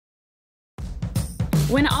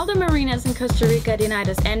When all the marinas in Costa Rica denied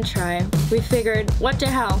us entry, we figured, what the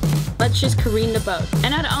hell, let's just careen the boat.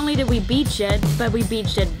 And not only did we beach it, but we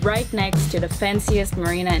beached it right next to the fanciest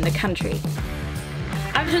marina in the country.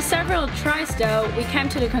 After several tries though, we came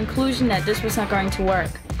to the conclusion that this was not going to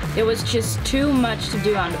work. It was just too much to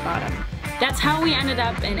do on the bottom. That's how we ended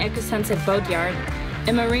up in Eco Sunset Boatyard,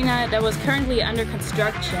 a marina that was currently under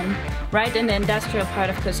construction right in the industrial part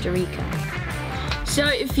of Costa Rica. So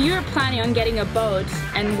if you're planning on getting a boat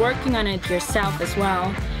and working on it yourself as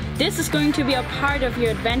well, this is going to be a part of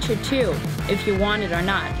your adventure too, if you want it or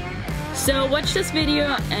not. So watch this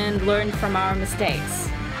video and learn from our mistakes.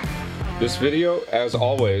 This video, as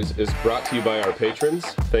always, is brought to you by our patrons.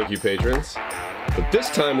 Thank you, patrons. But this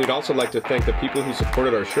time we'd also like to thank the people who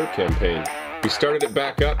supported our shirt campaign. We started it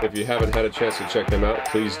back up. If you haven't had a chance to check them out,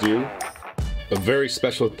 please do. A very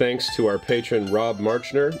special thanks to our patron Rob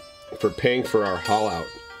Marchner for paying for our haul out.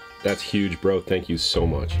 That's huge, bro. Thank you so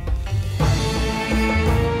much.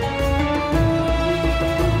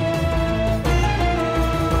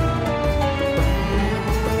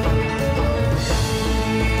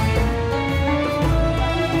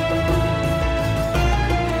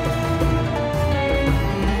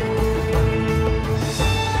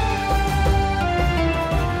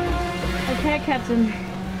 Okay, Captain.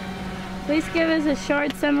 Please give us a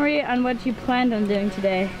short summary on what you planned on doing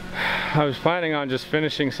today. I was planning on just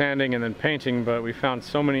finishing sanding and then painting, but we found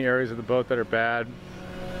so many areas of the boat that are bad.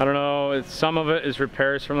 I don't know, some of it is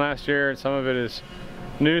repairs from last year, and some of it is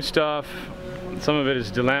new stuff, some of it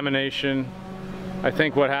is delamination. I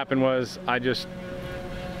think what happened was the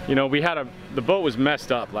boat was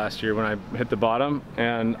messed up last year when I hit the bottom,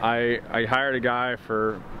 and I hired a guy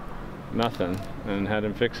for nothing and had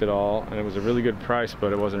him fix it all, and it was a really good price,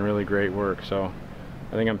 but it wasn't really great work. So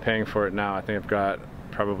I think I'm paying for it now. I think I've got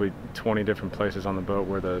probably 20 different places on the boat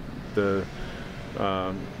where the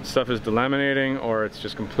stuff is delaminating or it's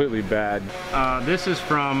just completely bad. This is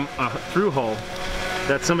from a through hole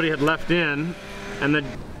that somebody had left in, and then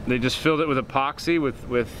they just filled it with epoxy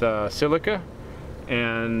with silica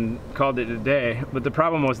and called it a day. But the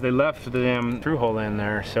problem was they left the damn through hole in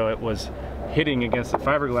there, so it was hitting against the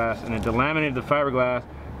fiberglass, and it delaminated the fiberglass.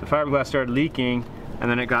 The fiberglass started leaking,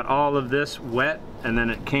 and then it got all of this wet, and then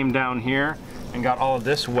it came down here and got all of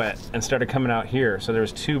this wet and started coming out here. So there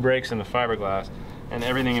was 2 breaks in the fiberglass, and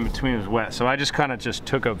everything in between was wet. So I just kind of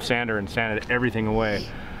took a sander and sanded everything away,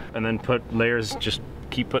 and then put layers, just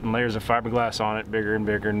keep putting layers of fiberglass on it, bigger and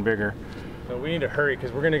bigger and bigger. So we need to hurry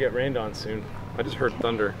because we're gonna get rained on soon. I just heard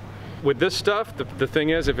thunder. With this stuff, the thing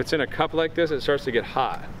is, if it's in a cup like this, it starts to get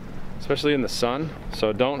hot, especially in the sun.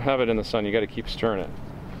 So don't have it in the sun, you gotta keep stirring it.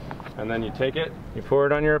 And then you take it, you pour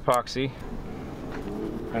it on your epoxy,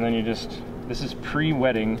 and then this is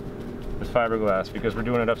pre-wetting with fiberglass because we're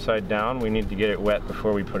doing it upside down. We need to get it wet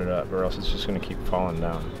before we put it up, or else it's just gonna keep falling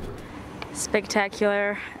down.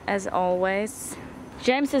 Spectacular as always.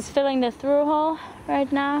 James is filling the through hole right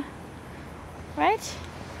now, right?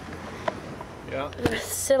 Yeah. With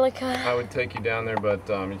silica. I would take you down there, but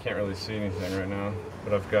you can't really see anything right now.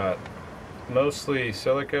 But I've got mostly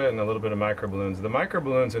silica and a little bit of microballoons. The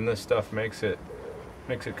microballoons in this stuff makes it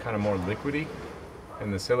kind of more liquidy,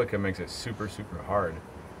 and the silica makes it super, super hard.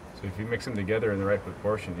 So if you mix them together in the right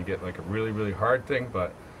proportion, you get like a really, really hard thing,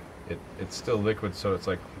 but it's still liquid, so it's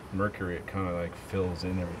like mercury. It kind of like fills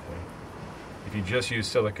in everything. If you just use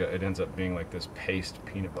silica, it ends up being like this paste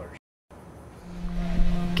peanut butter.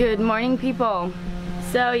 Good morning, people.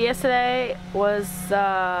 So yesterday was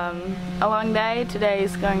a long day. Today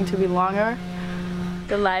is going to be longer.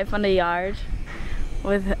 The life on the yard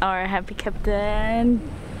with our happy captain.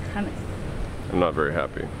 I'm not very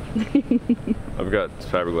happy. I've got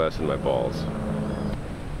fiberglass in my balls.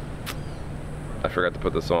 I forgot to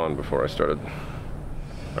put this on before I started.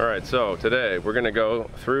 Alright, so today we're gonna go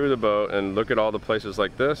through the boat and look at all the places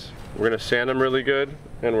like this. We're gonna sand them really good,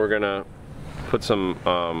 and we're gonna put some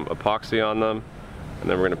epoxy on them, and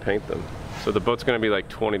then we're gonna paint them. So the boat's gonna be like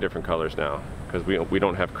 20 different colors now, because we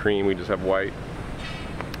don't have cream, we just have white.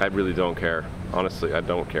 I really don't care. Honestly, I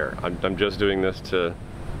don't care. I'm just doing this to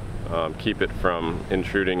keep it from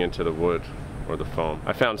intruding into the wood or the foam.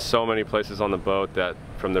 I found so many places on the boat that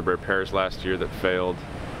from the repairs last year that failed.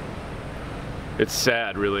 It's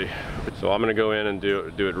sad, really. So I'm gonna go in and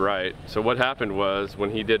do it right. So what happened was, when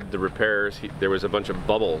he did the repairs, there was a bunch of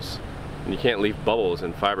bubbles, and you can't leave bubbles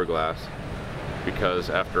in fiberglass, because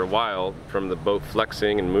after a while, from the boat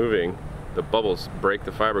flexing and moving, the bubbles break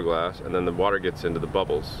the fiberglass, and then the water gets into the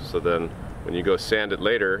bubbles. So then when you go sand it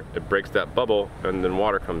later, it breaks that bubble, and then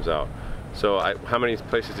water comes out. So how many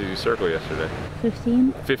places did you circle yesterday?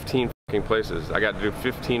 15. 15 fucking places. I got to do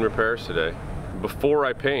 15 repairs today. before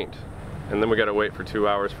I paint. And then we gotta wait for 2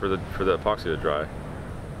 hours for the epoxy to dry.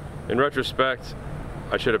 In retrospect,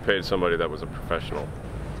 I should have paid somebody that was a professional.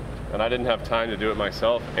 And I didn't have time to do it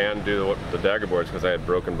myself and do the dagger boards because I had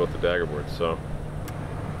broken both the dagger boards. So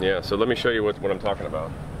yeah, so let me show you what I'm talking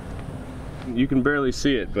about. You can barely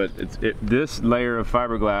see it, but this layer of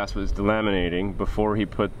fiberglass was delaminating before he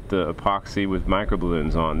put the epoxy with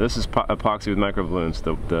microballoons on. This is epoxy with microballoons,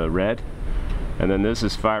 the red, and then this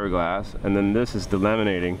is fiberglass, and then this is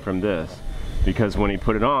delaminating from this, because when he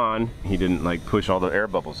put it on, he didn't like push all the air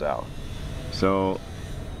bubbles out. So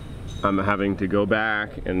I'm having to go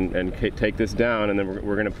back and take this down, and then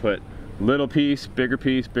we're gonna put little piece, bigger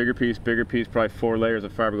piece, bigger piece, bigger piece, probably 4 layers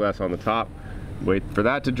of fiberglass on the top. Wait for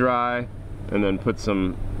that to dry, and then put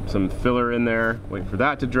some filler in there. Wait for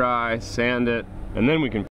that to dry, sand it, and then we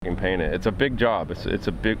can paint it. It's a big job. It's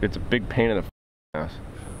a big pain in the ass.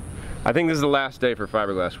 I think this is the last day for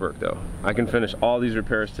fiberglass work, though. I can finish all these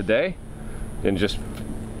repairs today and just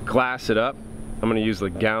glass it up. I'm gonna use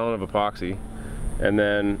like a gallon of epoxy, and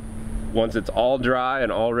then once it's all dry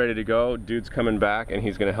and all ready to go, dude's coming back and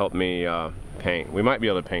he's gonna help me paint. We might be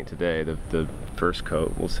able to paint today, the first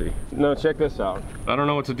coat, we'll see. No, check this out. I don't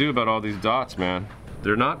know what to do about all these dots, man.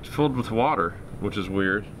 They're not filled with water, which is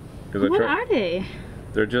weird. What are they?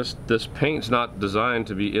 They're just, this paint's not designed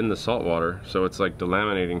to be in the salt water, so it's like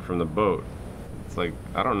delaminating from the boat. It's like,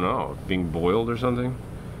 I don't know, being boiled or something.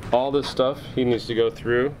 All this stuff he needs to go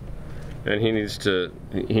through, and he needs to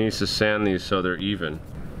sand these so they're even.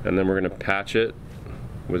 And then we're gonna patch it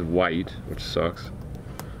with white, which sucks,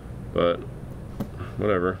 but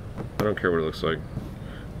whatever. I don't care what it looks like.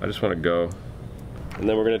 I just want to go. And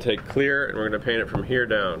then we're gonna take clear and we're gonna paint it from here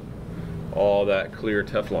down. All that clear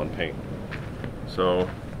Teflon paint. So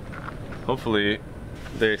hopefully,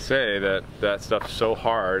 they say that stuff's so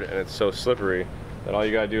hard and it's so slippery that all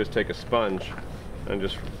you gotta do is take a sponge and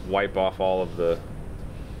just wipe off all of the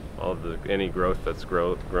any growth that's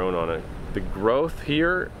grown on it. The growth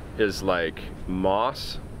here is like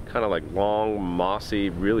moss, kind of like long, mossy,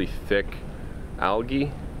 really thick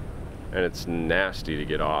algae, and it's nasty to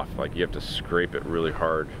get off. Like you have to scrape it really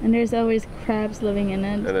hard. And there's always crabs living in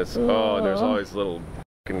it. And it's, oh, there's always little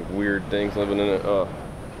fucking weird things living in it. Oh,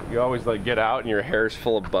 you always like get out and your hair's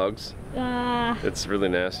full of bugs. It's really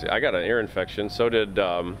nasty. I got an ear infection, so did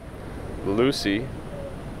Lucy.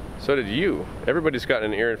 So did you. Everybody's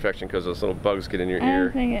gotten an ear infection because those little bugs get in your ear.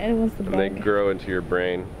 I think it was the bug. And they grow into your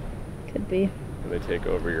brain. Could be. And they take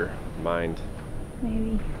over your mind.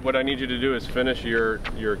 Maybe. What I need you to do is finish your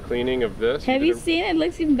cleaning of this. Have you seen it? It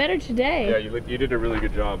looks even better today. Yeah, you did a really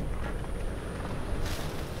good job.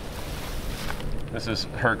 This is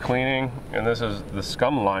her cleaning, and this is the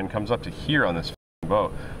scum line comes up to here on this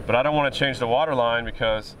boat. But I don't want to change the water line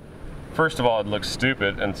because first of all, it looks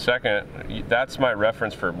stupid, and second, that's my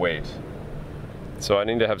reference for weight. So I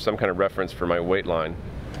need to have some kind of reference for my weight line.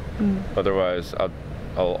 Otherwise,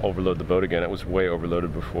 I'll overload the boat again. It was way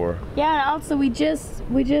overloaded before. Yeah, and also we just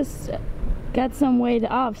got some weight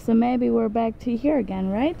off, so maybe we're back to here again,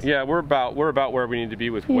 right? Yeah, we're about where we need to be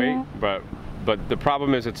with weight, but the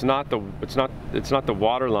problem is it's not the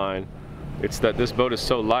water line. It's that this boat is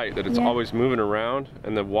so light that it's always moving around,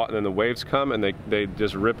 and then the waves come and they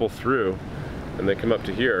just ripple through, and they come up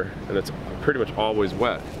to here, and it's pretty much always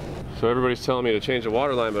wet. So everybody's telling me to change the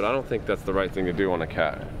water line, but I don't think that's the right thing to do on a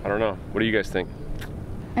cat. I don't know. What do you guys think?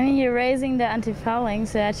 I mean, you're raising the anti-fouling,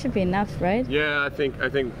 so that should be enough, right? Yeah, I think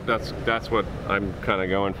that's what I'm kind of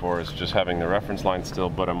going for, is just having the reference line still,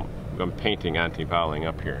 but I'm painting anti-fouling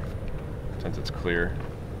up here since it's clear.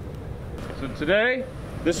 So today,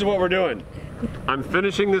 this is what we're doing. I'm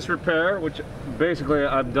finishing this repair, which basically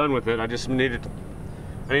I'm done with it. I need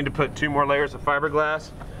to put 2 more layers of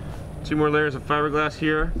fiberglass, 2 more layers of fiberglass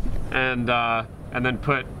here, and then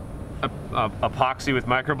put epoxy with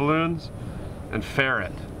microballoons and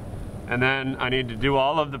ferret. And then I need to do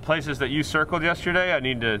all of the places that you circled yesterday. I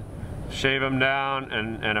need to shave them down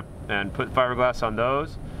and put fiberglass on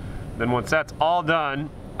those. Then once that's all done,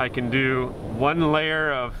 I can do 1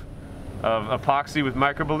 layer of epoxy with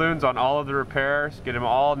microballoons on all of the repairs, get them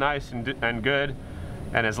all nice and good.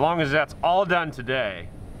 And as long as that's all done today,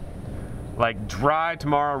 like dry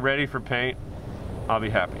tomorrow, ready for paint, I'll be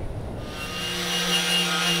happy.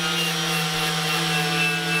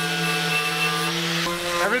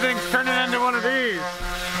 Everything's turning into one of these,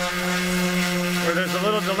 where there's a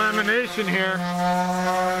little delamination here.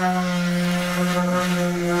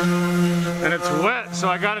 And it's wet, so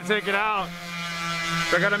I gotta take it out.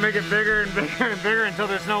 So I gotta make it bigger and bigger and bigger until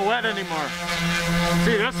there's no wet anymore.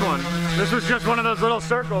 See this one? This was just one of those little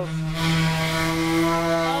circles. Holy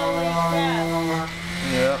crap.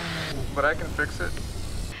 Yeah. but I can fix it.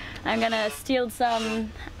 I'm gonna steal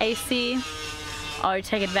some AC or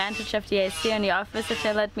take advantage of the AC in the office if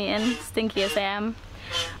they let me in, stinky as I am.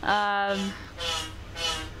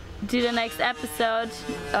 Do the next episode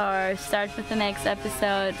or start with the next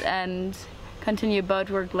episode and continue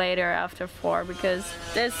boat work later after 4 because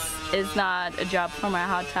this is not a job for my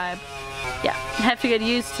hot type. Yeah, I have to get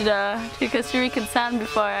used to the Costa Rican sun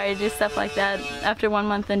before I do stuff like that. After 1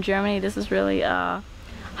 month in Germany, this is really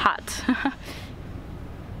hot.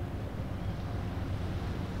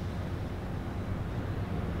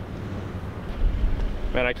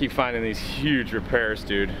 Man, I keep finding these huge repairs,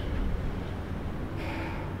 dude.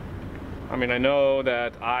 I mean, I know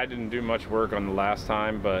that I didn't do much work on the last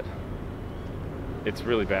time, but it's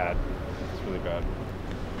really bad. It's really bad.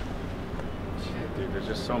 Shit, dude, there's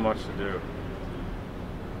just so much to do.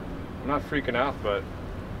 I'm not freaking out, but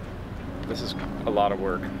this is a lot of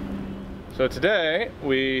work. So today,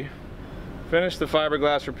 we finished the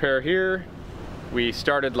fiberglass repair here. We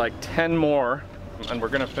started like 10 more, and we're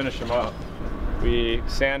gonna finish them up. We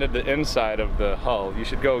sanded the inside of the hull. You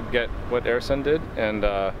should go get what Ersan did, and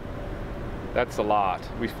that's a lot.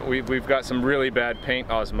 We've got some really bad paint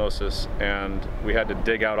osmosis, and we had to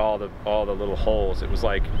dig out all the little holes. It was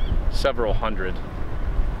like several hundred.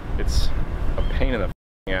 It's a pain in the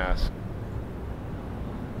ass.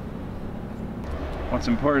 What's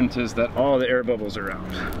important is that all the air bubbles are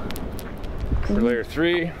out. For layer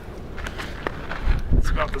 3, it's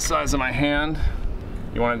about the size of my hand.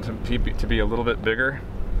 You want it to be a little bit bigger,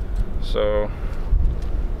 so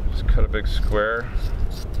just cut a big square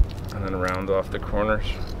and then round off the corners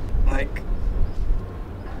like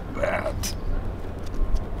that.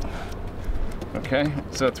 Okay,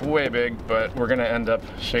 so it's way big, but we're gonna end up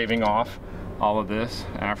shaving off all of this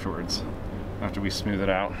afterwards, after we smooth it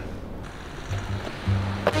out.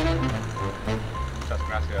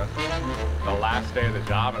 The last day of the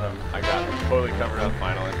job, and I got it totally covered up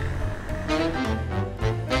finally.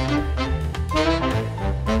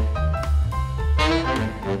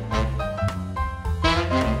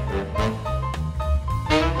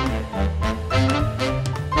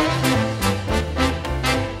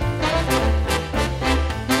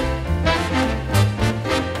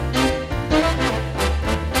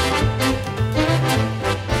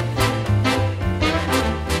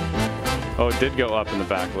 Oh, it did go up in the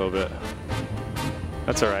back a little bit.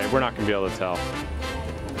 That's all right, we're not gonna be able to tell.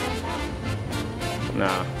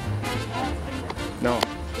 Nah. No.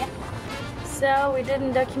 Yeah. So we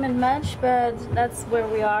didn't document much, but that's where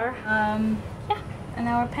we are. Yeah, and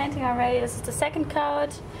now we're painting already. This is the second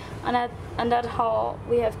coat. On that hull,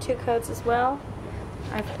 we have 2 coats as well.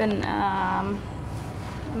 I've been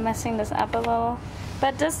messing this up a little,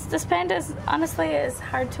 but this paint is honestly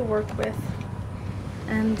hard to work with,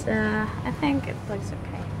 and I think it looks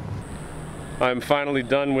okay. I'm finally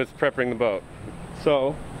done with prepping the boat.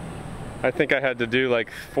 So I think I had to do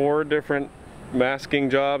like 4 different masking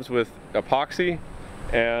jobs with epoxy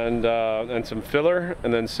and some filler,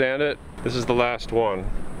 and then sand it. This is the last one.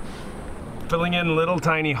 Filling in little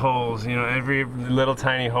tiny holes, you know, every little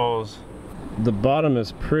tiny holes. The bottom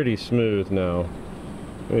is pretty smooth now.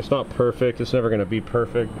 I mean, it's not perfect, it's never gonna be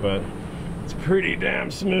perfect, but it's pretty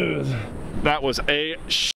damn smooth. That was a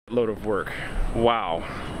shitload of work. Wow.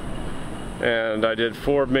 And I did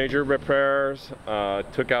 4 major repairs,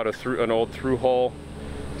 took out an old through hole,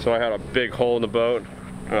 so I had a big hole in the boat.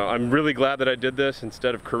 I'm really glad that I did this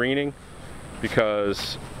instead of careening,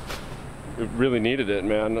 because it really needed it,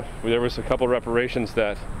 man. There was a couple reparations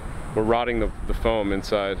that were rotting the foam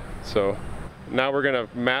inside. So now we're gonna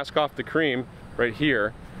mask off the cream right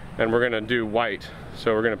here, and we're gonna do white.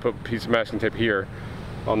 So we're gonna put a piece of masking tape here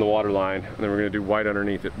on the water line, and then we're gonna do white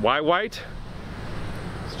underneath it. Why white?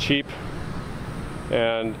 It's cheap.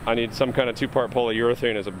 And I need some kind of 2-part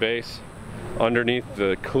polyurethane as a base underneath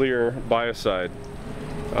the clear biocide.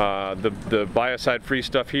 The biocide free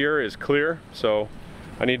stuff here is clear, so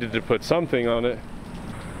I needed to put something on it,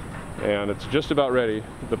 and it's just about ready.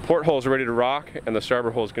 The port hole is ready to rock, and the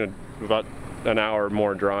starboard hole is going to about an hour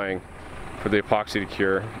more drying for the epoxy to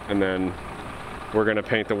cure, and then we're going to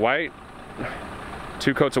paint the white,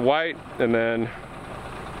 2 coats of white, and then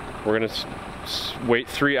we're going to wait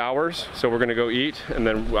 3 hours. So we're gonna go eat, and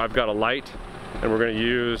then I've got a light, and we're gonna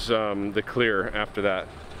use the clear after that.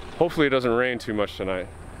 Hopefully it doesn't rain too much tonight.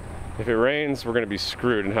 If it rains, we're gonna be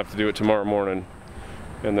screwed and have to do it tomorrow morning,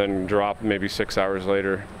 and then drop maybe 6 hours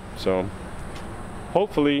later. So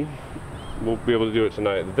hopefully we'll be able to do it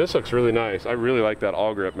tonight. This looks really nice. I really like that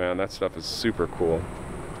all grip, man. That stuff is super cool.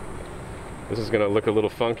 This is gonna look a little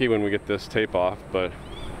funky when we get this tape off, but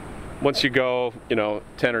once you go, you know,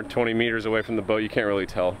 10 or 20 meters away from the boat, you can't really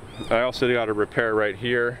tell. I also got a repair right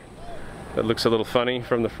here that looks a little funny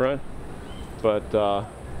from the front, but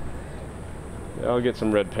I'll get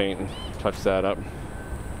some red paint and touch that up.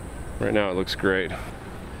 Right now it looks great.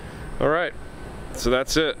 All right, so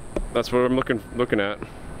that's it. That's what I'm looking at.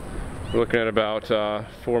 We're looking at about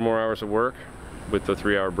 4 more hours of work with the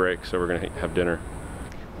 3-hour break, so we're gonna have dinner.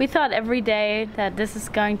 We thought every day that this is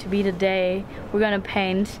going to be the day we're gonna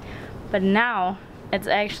paint, but now it's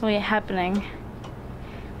actually happening.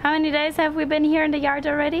 How many days have we been here in the yard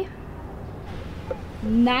already?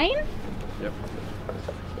 9? Yep.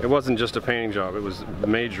 It wasn't just a painting job, it was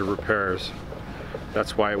major repairs.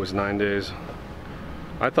 That's why it was 9 days.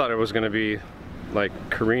 I thought it was gonna be like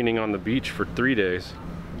careening on the beach for 3 days,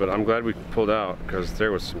 but I'm glad we pulled out because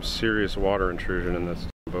there was some serious water intrusion in this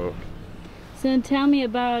boat. So tell me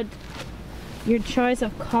about your choice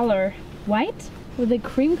of color. White with a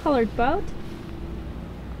cream colored boat?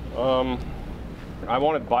 I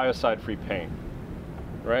wanted biocide-free paint,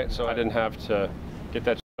 right? So I didn't have to get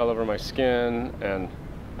that all over my skin, and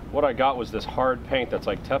what I got was this hard paint that's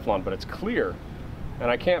like Teflon, but it's clear.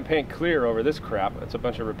 And I can't paint clear over this crap. It's a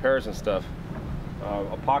bunch of repairs and stuff.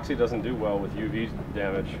 Epoxy doesn't do well with UV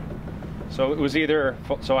damage. So it was either,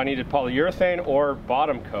 so I needed polyurethane or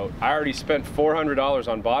bottom coat. I already spent $400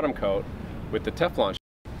 on bottom coat with the Teflon.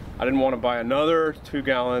 I didn't want to buy another 2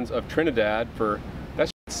 gallons of Trinidad for,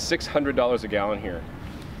 that's $600 a gallon here.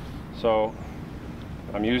 So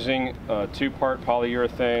I'm using a 2-part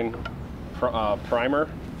polyurethane primer,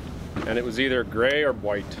 and it was either gray or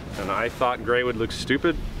white. And I thought gray would look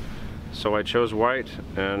stupid, so I chose white,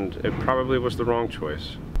 and it probably was the wrong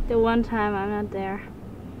choice. The one time I'm not there.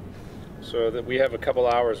 So that we have a couple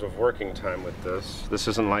hours of working time with this. This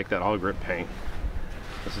isn't like that all grip paint.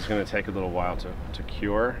 This is going to take a little while to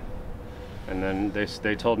cure. And then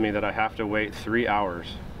they told me that I have to wait 3 hours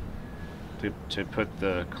to put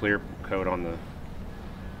the clear coat on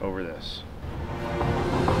over this.